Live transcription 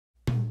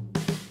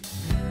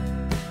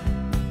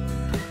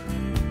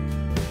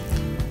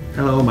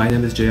Hello, my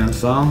name is Jae Yun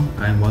Song.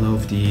 I'm one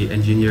of the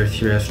engineers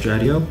here at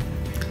Stradio.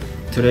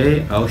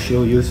 Today, I'll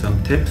show you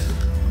some tips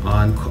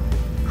on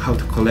how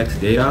to collect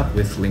data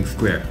with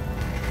LinkSquare.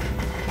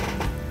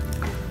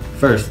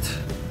 First,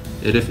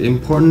 it is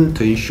important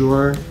to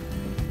ensure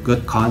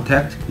good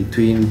contact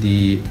between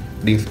the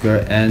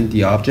LinkSquare and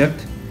the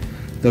object,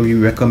 so we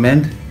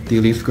recommend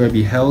the LinkSquare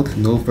be held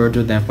no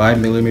further than 5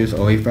 mm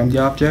away from the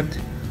object,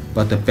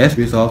 but the best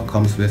result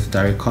comes with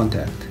direct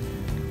contact.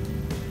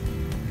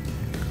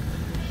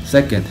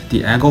 Second,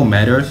 the angle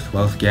matters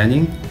while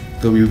scanning,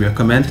 so we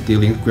recommend the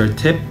LinkSquare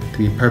tip to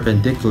be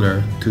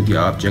perpendicular to the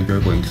object you're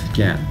going to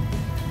scan.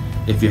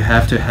 If you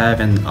have to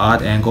have an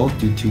odd angle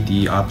due to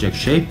the object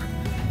shape,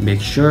 make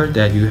sure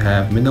that you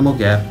have minimal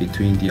gap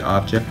between the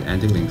object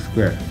and the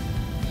LinkSquare.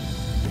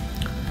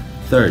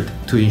 Third,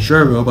 to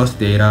ensure robust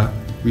data,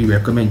 we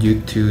recommend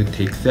you to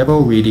take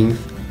several readings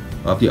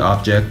of the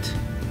object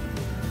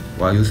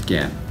while you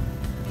scan.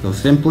 So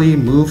simply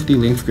move the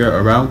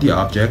LinkSquare around the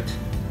object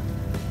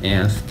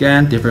and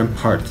scan different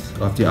parts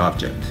of the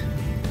object.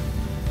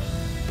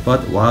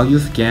 But while you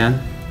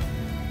scan,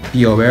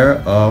 be aware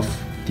of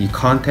the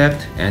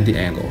contact and the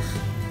angles.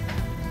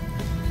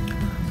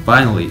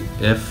 Finally,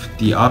 if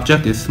the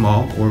object is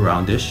small or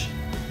roundish,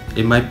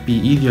 it might be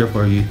easier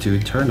for you to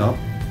turn up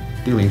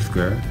the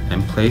LinkSquare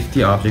and place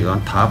the object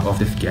on top of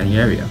the scanning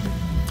area.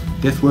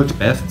 This works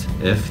best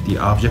if the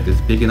object is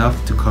big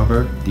enough to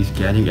cover the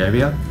scanning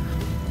area.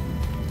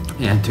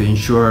 And to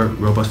ensure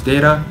robust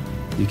data,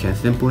 you can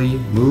simply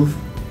move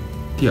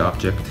the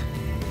object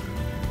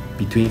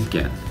between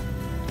scans.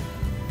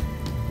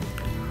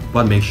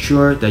 But make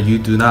sure that you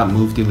do not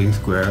move the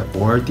LinkSquare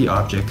or the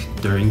object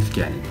during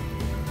scanning.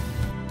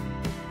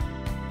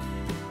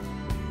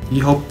 We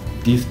hope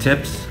these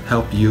tips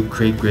help you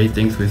create great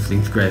things with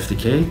LinkSquare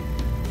SDK.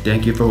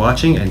 Thank you for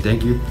watching and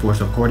thank you for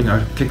supporting our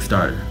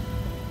Kickstarter.